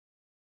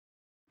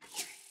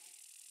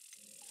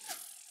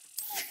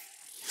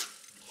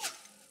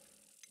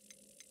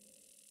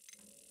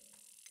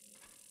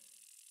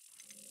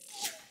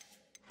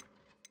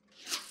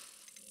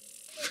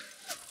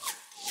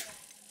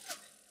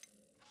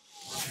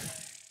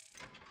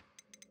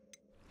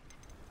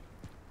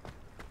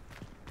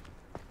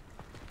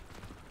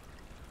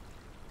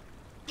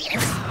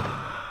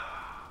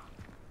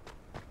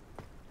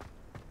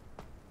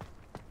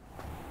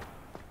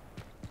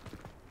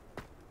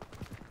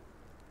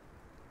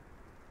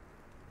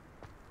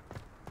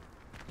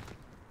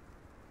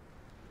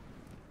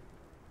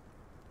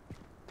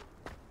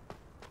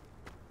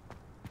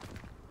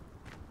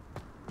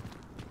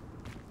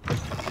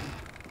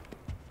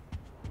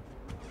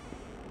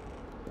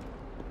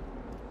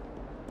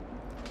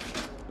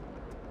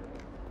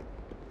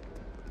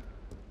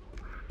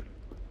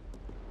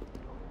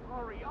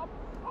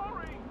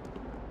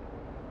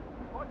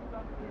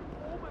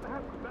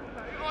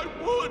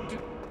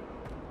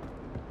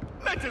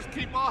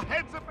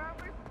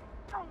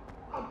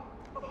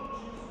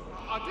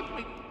did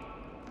we?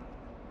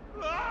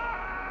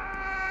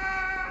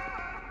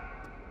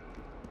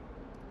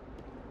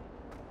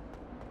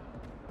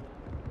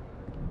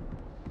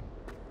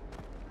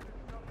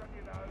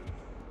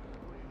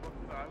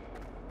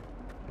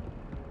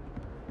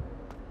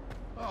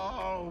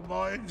 Oh,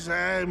 my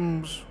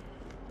exams.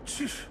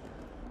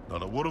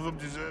 Not a one of them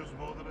deserves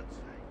more than a two.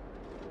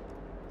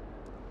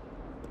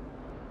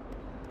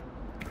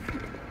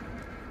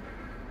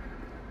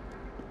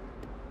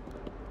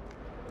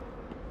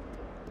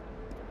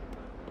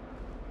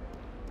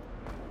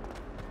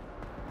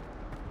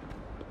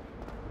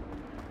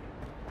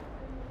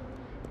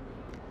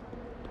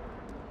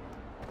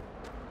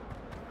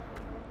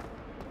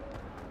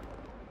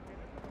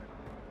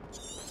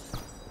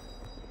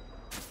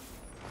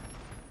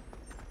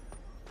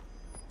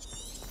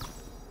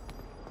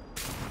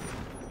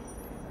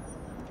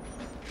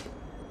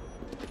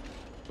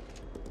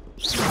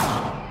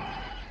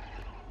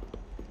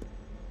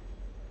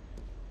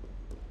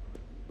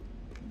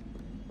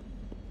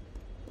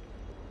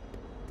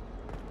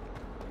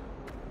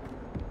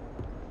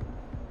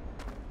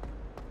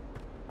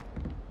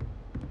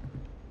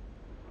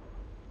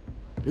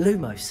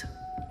 Lumos.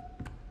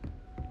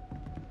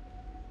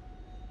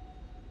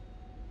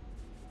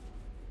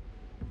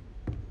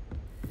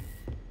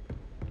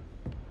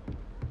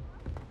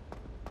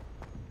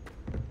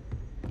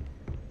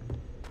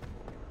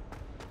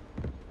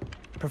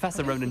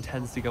 Professor Ronan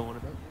tends to go on a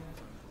bit.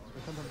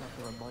 But sometimes I have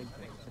to remind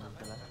things and I'm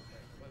gonna...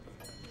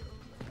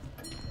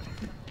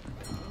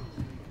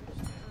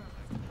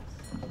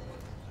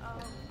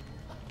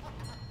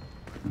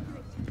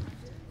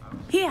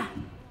 Here!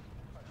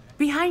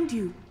 Behind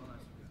you!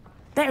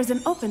 There is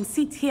an open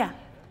seat here.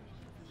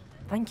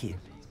 Thank you.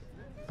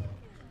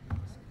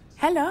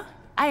 Hello,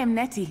 I am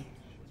Nettie.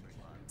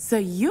 So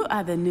you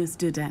are the new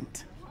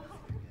student.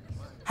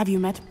 Have you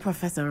met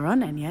Professor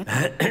Ronan yet?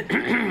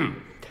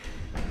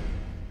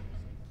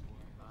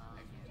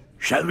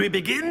 Shall we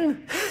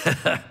begin?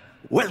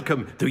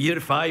 Welcome to Year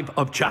 5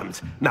 of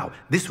Charms. Now,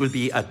 this will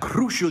be a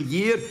crucial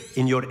year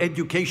in your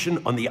education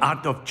on the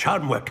art of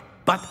charm work.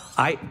 But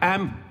I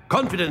am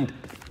confident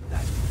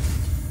that...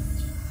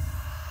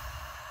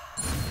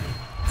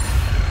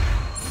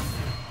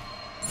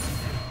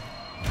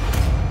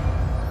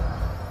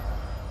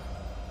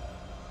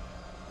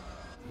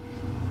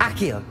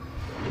 Accio.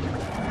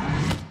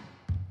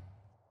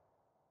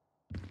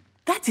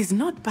 That is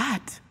not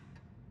bad.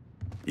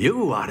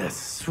 You are a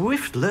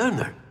swift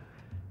learner.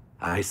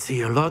 I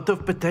see a lot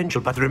of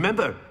potential, but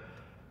remember,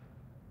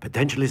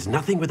 potential is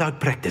nothing without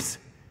practice.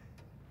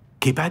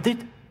 Keep at it.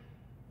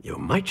 You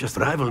might just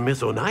rival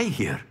Miss Onai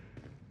here.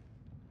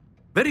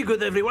 Very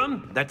good,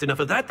 everyone. That's enough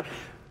of that.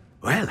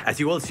 Well, as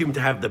you all seem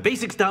to have the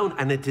basics down,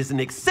 and it is an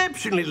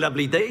exceptionally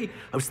lovely day,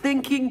 I was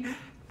thinking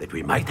that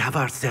we might have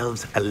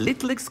ourselves a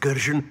little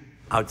excursion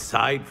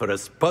outside for a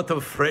spot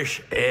of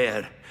fresh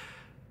air.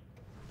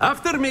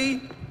 After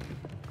me.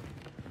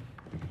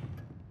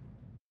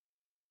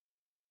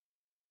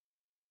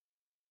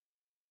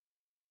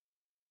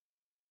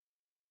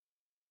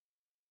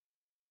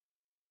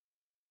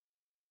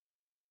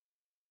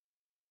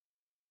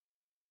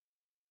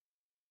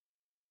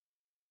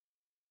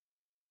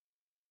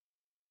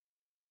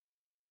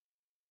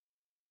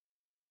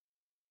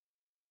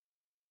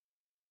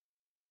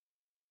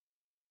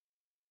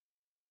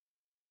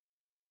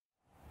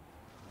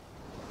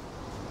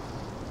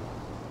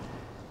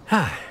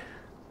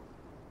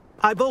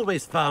 I've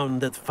always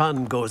found that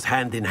fun goes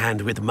hand in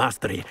hand with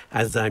mastery,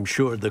 as I'm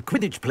sure the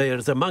Quidditch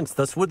players amongst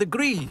us would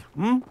agree,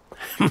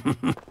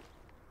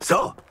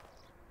 So,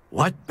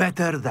 what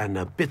better than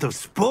a bit of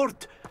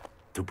sport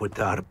to put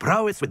our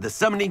prowess with the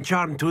summoning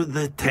charm to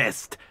the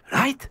test,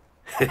 right?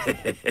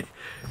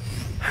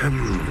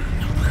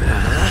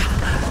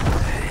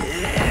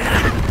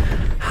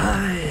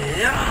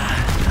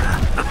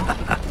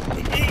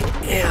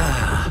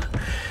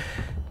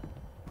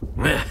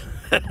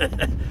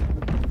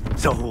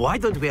 So why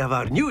don't we have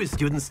our newest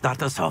student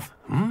start us off?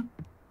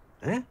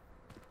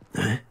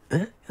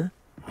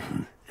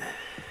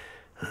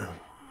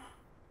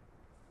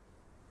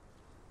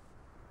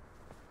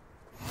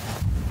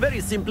 Very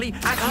simply,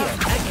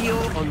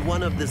 Accio on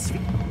one of the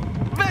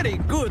Very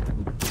good!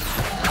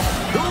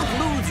 Don't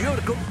lose your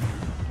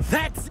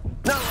That's...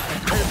 Now,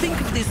 think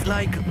of this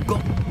like...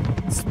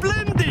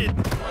 Splendid!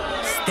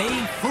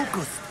 Stay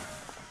focused.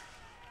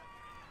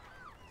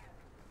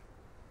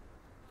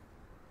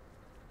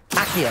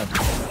 Accio.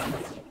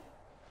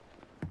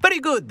 Very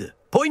good.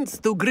 Points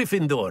to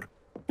Gryffindor.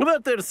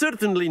 But there's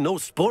certainly no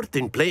sport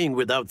in playing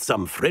without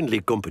some friendly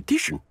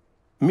competition.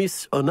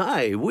 Miss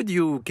Onai, would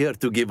you care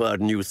to give our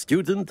new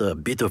student a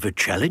bit of a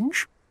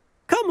challenge?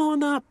 Come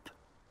on up.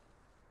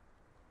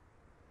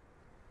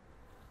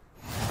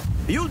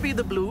 You'll be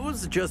the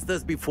blues, just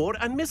as before,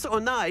 and Miss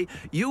Onai,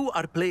 you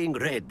are playing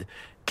red.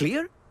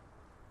 Clear?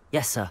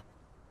 Yes, sir.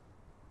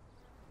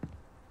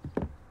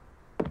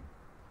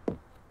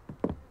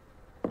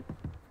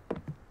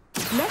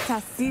 Let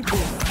us see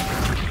this.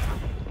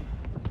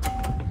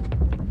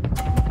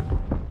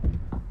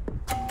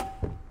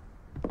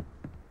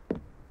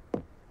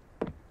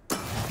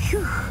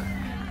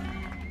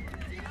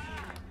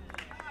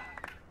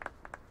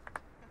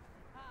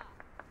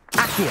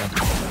 Accio.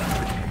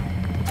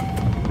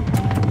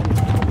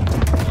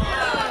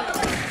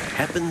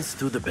 Happens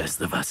to the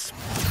best of us.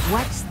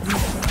 What's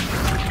this?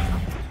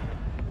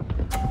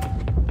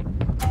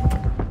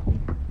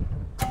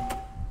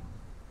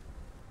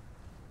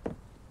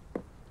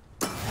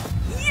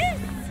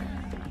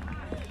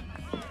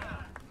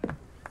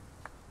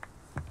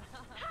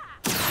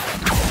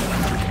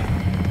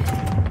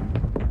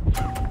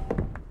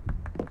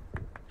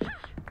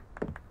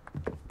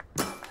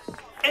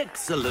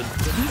 Excellent.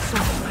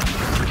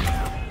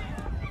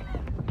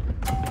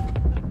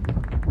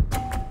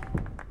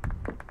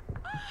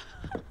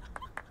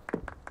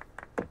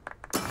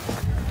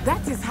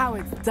 That is how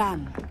it's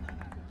done.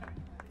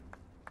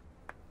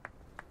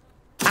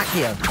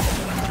 Accio.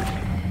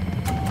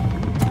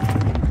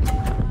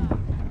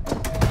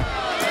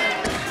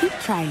 Keep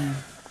trying.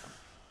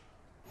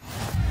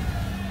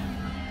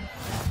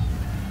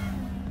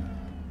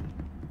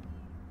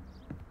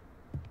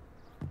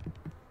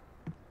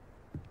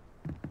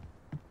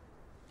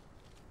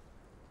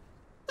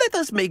 Let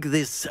us make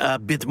this a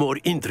bit more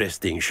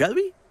interesting, shall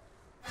we?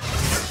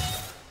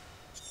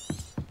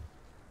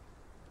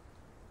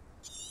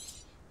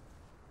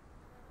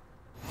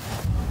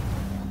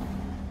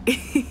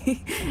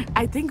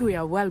 I think we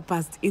are well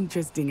past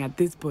interesting at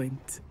this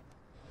point.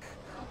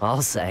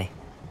 I'll say.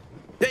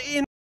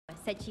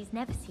 Said she's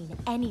never seen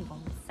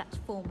anyone with such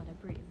form on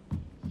a broom.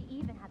 She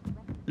even had the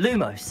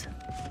Lumos.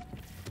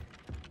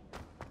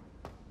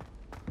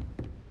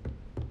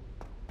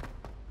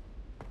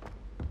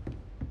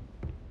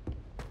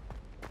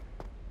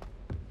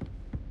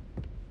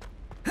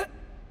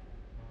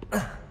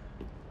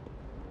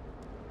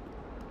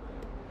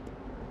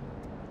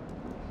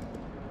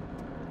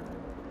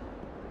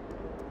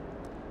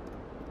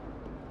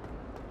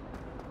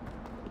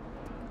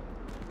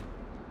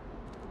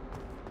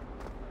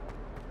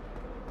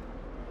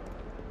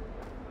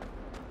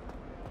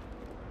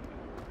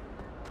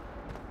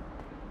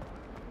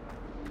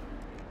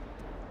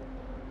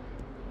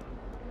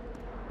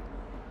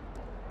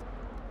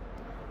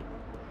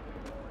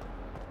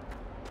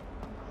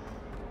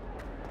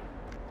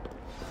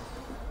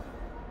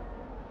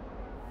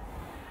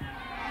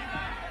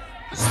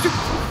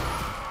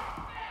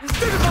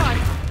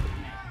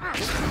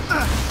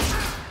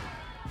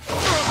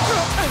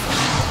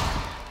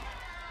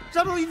 Is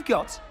that all you've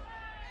got?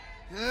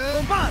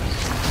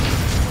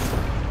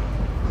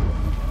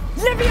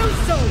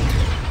 Levioso!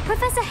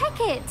 Professor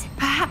Hecat!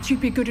 Perhaps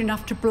you'd be good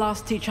enough to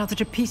blast each other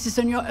to pieces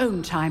in your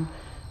own time.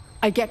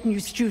 I get new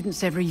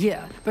students every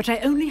year, but I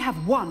only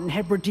have one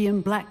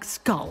Hebridean black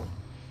skull.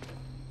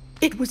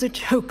 It was a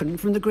token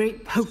from the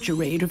Great Poacher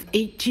Raid of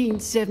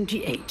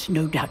 1878.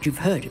 No doubt you've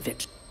heard of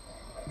it.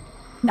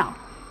 Now,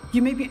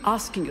 you may be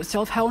asking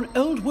yourself how an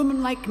old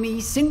woman like me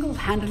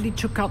single-handedly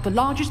took out the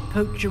largest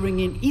poacher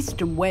ring in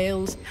eastern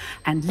Wales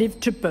and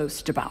lived to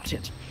boast about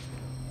it.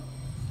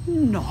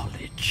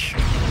 Knowledge.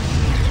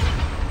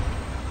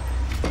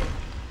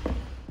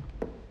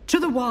 To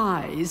the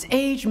wise,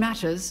 age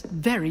matters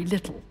very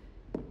little.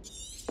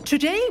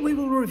 Today we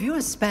will review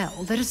a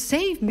spell that has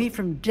saved me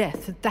from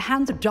death at the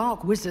hands of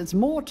dark wizards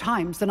more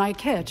times than I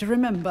care to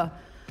remember.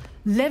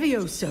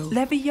 Levioso.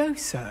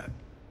 Levioso?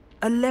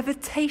 A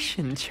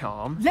levitation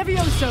charm?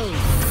 Levioso!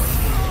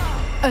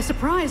 A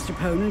surprised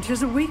opponent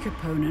is a weak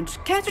opponent.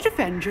 Care to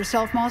defend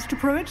yourself, Master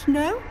Pruitt?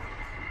 No?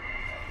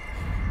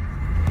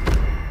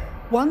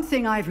 One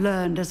thing I've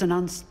learned as an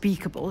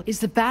unspeakable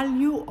is the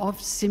value of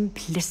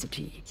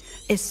simplicity,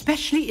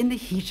 especially in the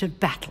heat of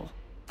battle.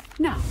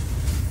 Now,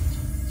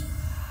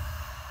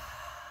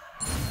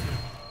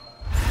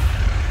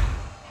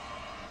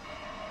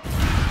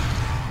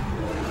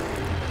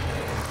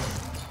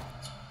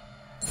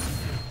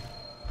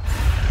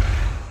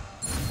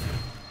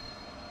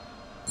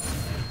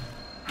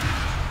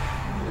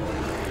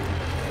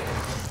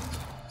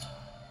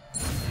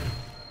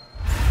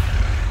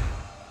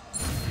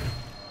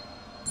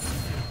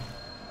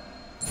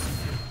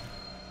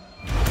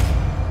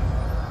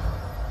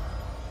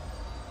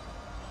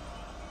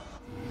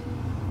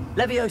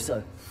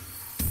 Levioso.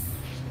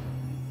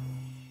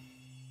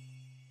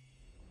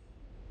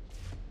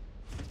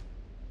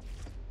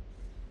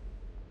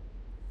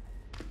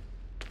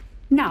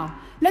 Now,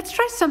 let's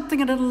try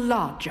something a little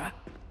larger.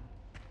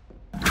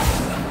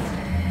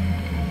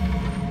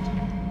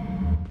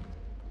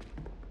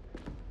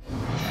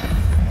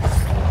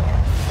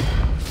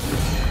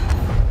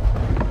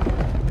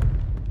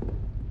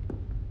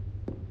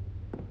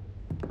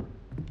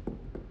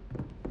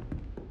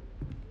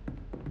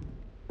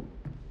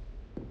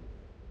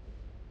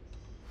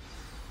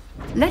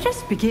 Let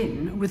us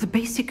begin with the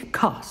basic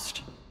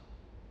cast.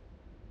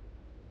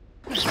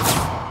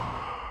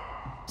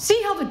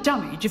 See how the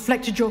dummy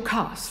deflected your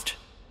cast?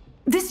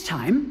 This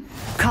time,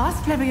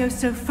 cast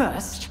Levioso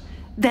first,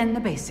 then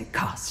the basic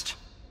cast.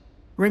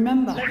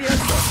 Remember.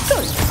 Levioso.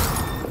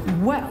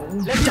 Good. Well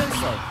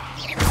Levioso.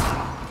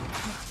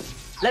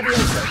 done.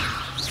 Levioso.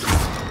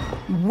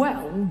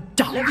 Well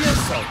done.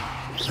 Levioso.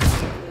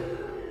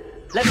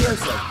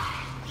 Levioso.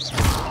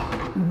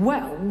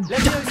 Well done.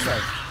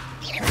 Levioso.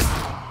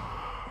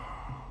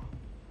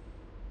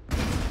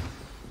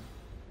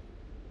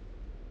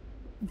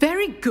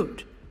 Very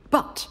good.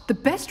 But the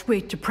best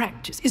way to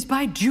practice is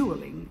by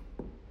dueling.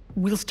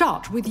 We'll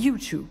start with you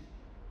two.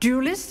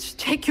 Duelists,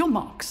 take your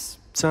marks.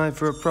 Time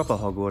for a proper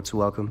Hogwarts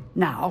welcome.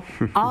 Now,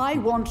 I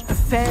want a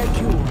fair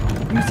duel,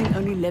 using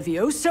only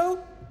Levioso,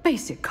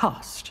 basic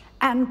cast,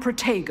 and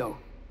Protego.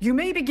 You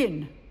may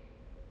begin.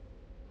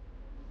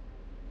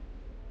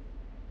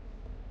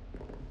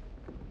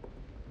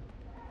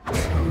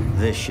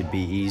 This should be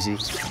easy.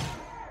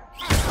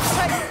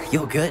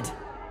 You're good.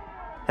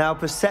 How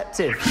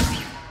perceptive.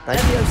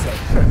 Levioso.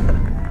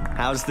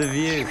 How's the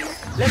view?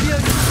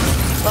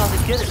 Levioso. Rather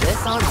good at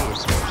this, aren't you?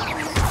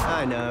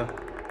 I know.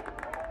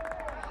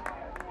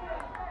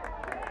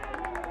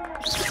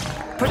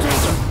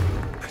 Protego.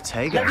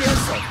 Protego.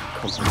 Levioso.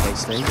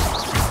 Complicates things.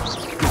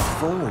 Good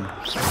form.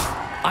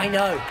 I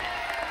know.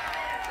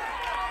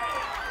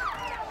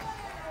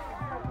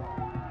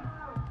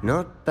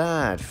 Not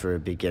bad for a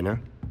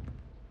beginner.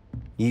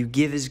 You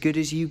give as good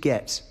as you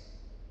get.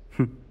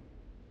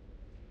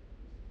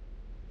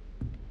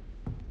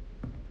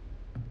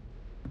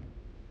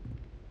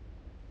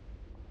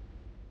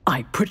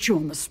 I put you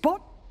on the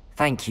spot.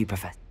 Thank you,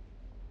 Professor.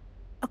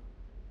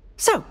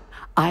 So,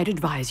 I'd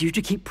advise you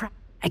to keep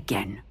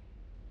again.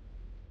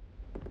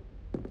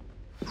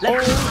 All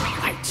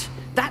right,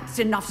 that's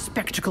enough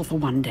spectacle for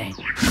one day.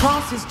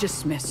 Class is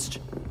dismissed.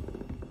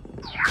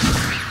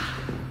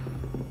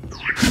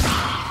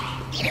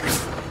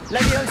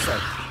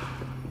 Levioso.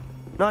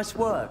 Nice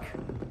work.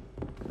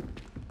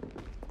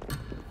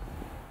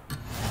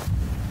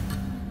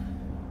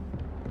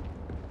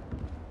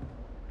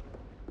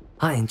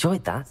 I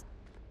enjoyed that.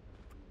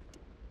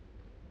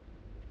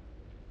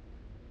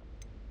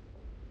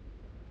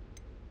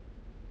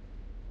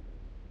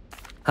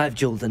 I've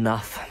dueled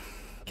enough.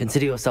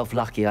 Consider yourself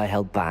lucky I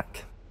held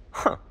back.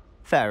 Huh.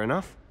 Fair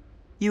enough.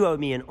 You owe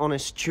me an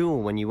honest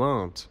duel when you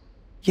aren't.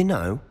 You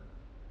know.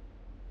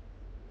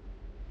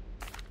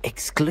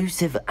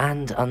 Exclusive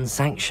and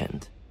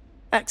unsanctioned.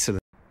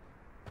 Excellent.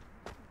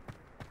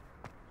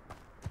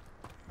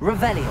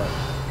 Revelio.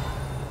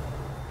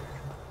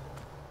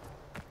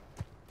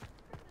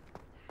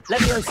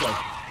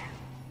 Levioso.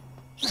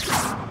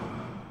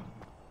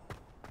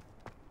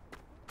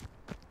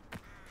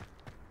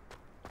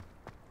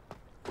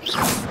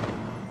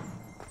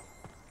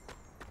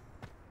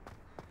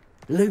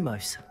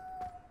 Lumos.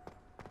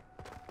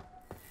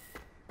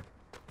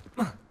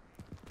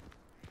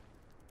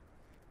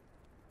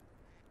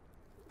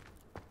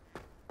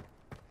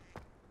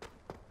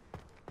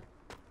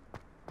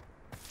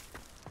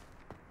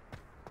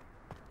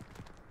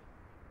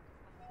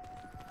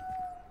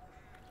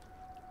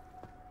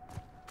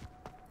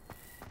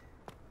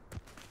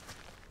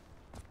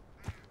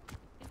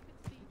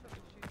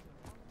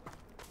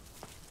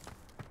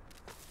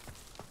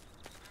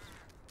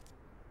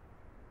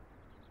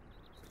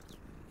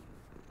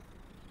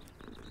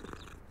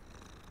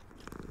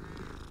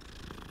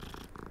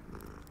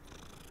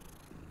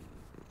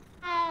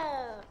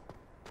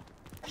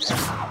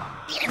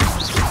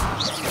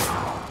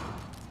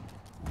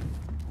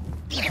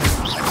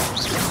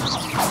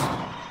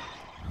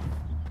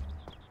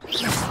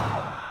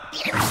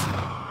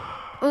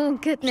 Oh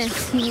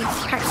goodness, he needs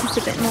to practice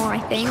a bit more, I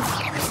think.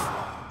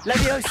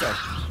 Levioso.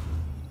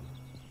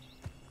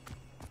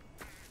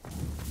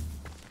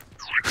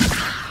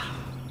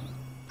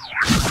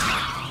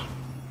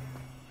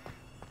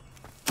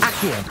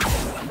 Accio.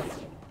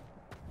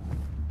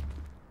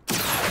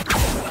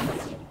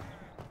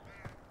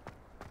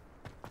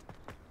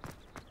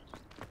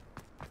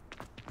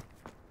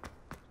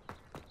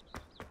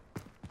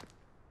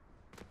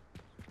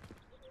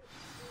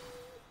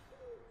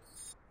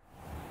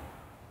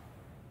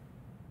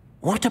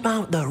 What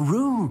about the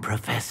room,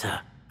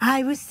 Professor?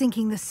 I was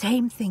thinking the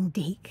same thing,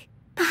 Deke.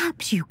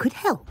 Perhaps you could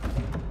help.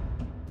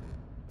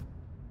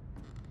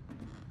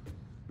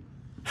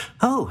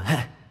 Oh,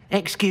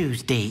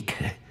 excuse,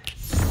 Deke.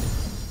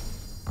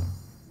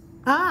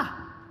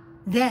 Ah,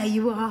 there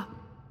you are.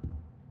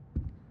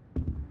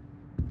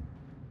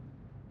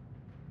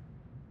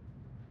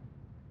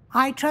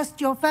 I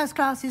trust your first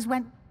classes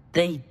went...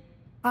 They...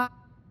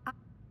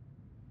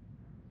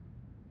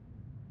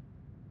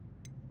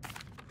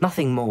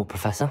 Nothing more,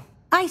 Professor.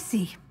 I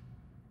see.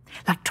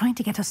 Like trying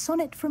to get a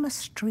sonnet from a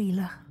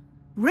streeler.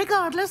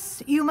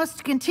 Regardless, you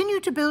must continue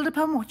to build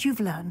upon what you've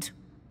learned.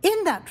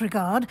 In that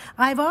regard,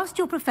 I've asked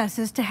your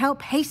professors to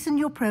help hasten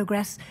your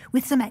progress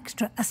with some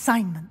extra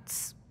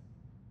assignments.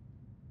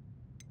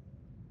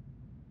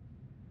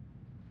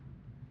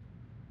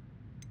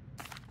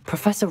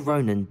 Professor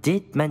Ronan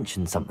did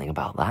mention something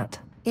about that.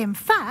 In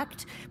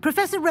fact,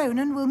 Professor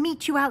Ronan will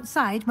meet you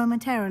outside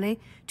momentarily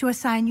to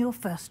assign your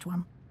first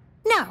one.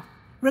 Now,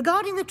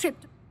 regarding the trip,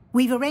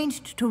 we've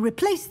arranged to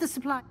replace the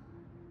supply.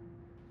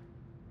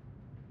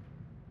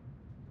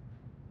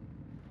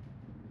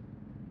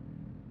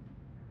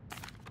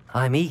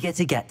 I'm eager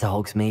to get to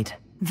Hogsmeade.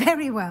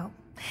 Very well.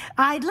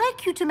 I'd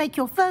like you to make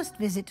your first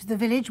visit to the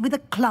village with a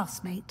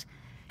classmate.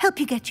 Help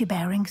you get your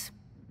bearings.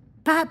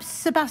 Perhaps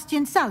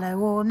Sebastian Sallow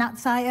or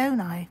Natsai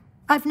Onai.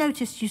 I've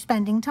noticed you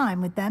spending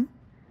time with them.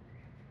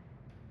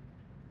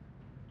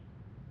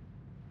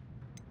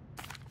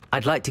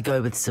 I'd like to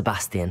go with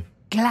Sebastian.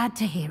 Glad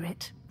to hear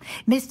it.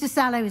 Mr.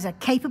 Sallow is a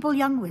capable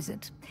young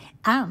wizard,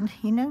 and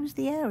he knows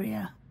the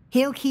area.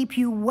 He'll keep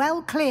you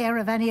well clear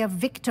of any of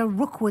Victor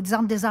Rookwood's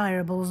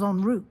undesirables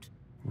en route.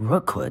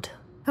 Rookwood?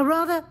 A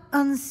rather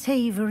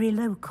unsavory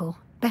local.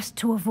 Best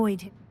to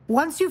avoid him.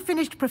 Once you've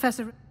finished,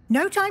 Professor,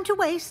 no time to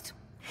waste.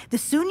 The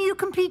sooner you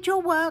complete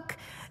your work,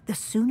 the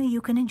sooner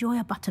you can enjoy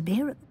a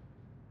butterbeer.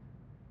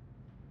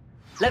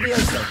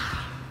 Levioso!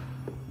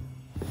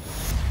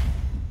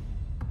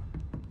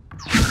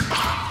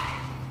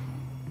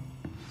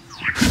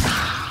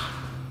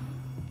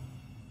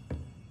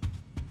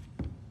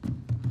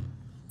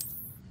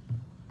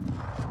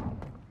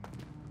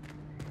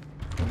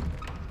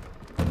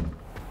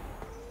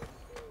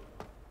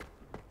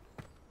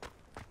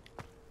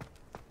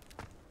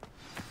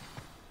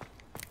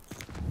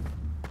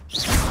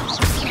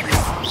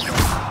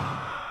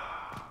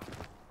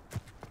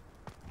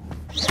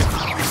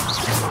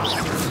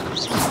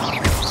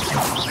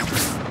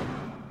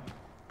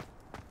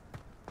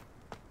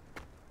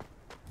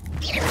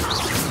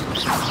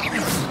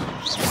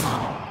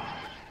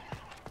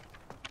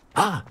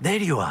 Ah, there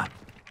you are.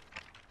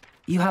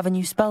 You have a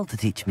new spell to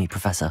teach me,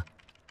 Professor.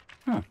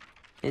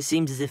 It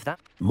seems as if that...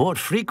 More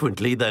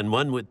frequently than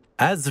one would...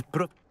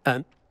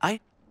 And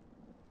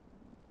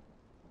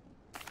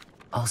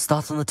I'll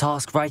start on the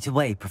task right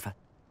away, Professor.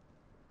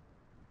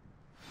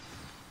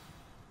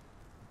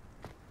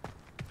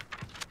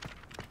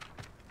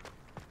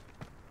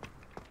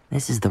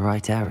 This is the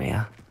right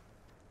area.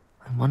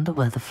 I wonder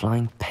where the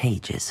flying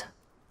page is.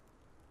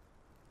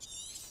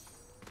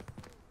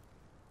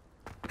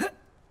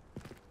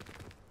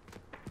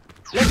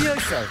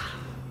 Levioso!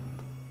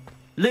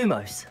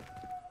 Lumos!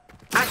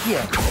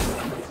 Accio!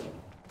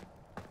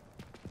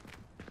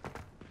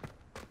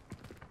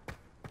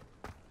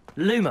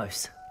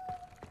 Lumos!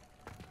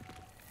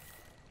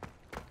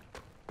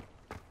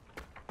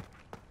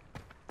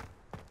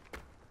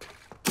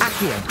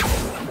 Accio!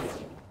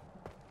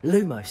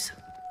 Lumos!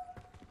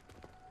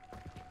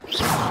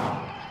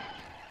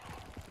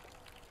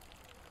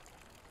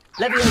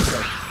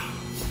 Levioso!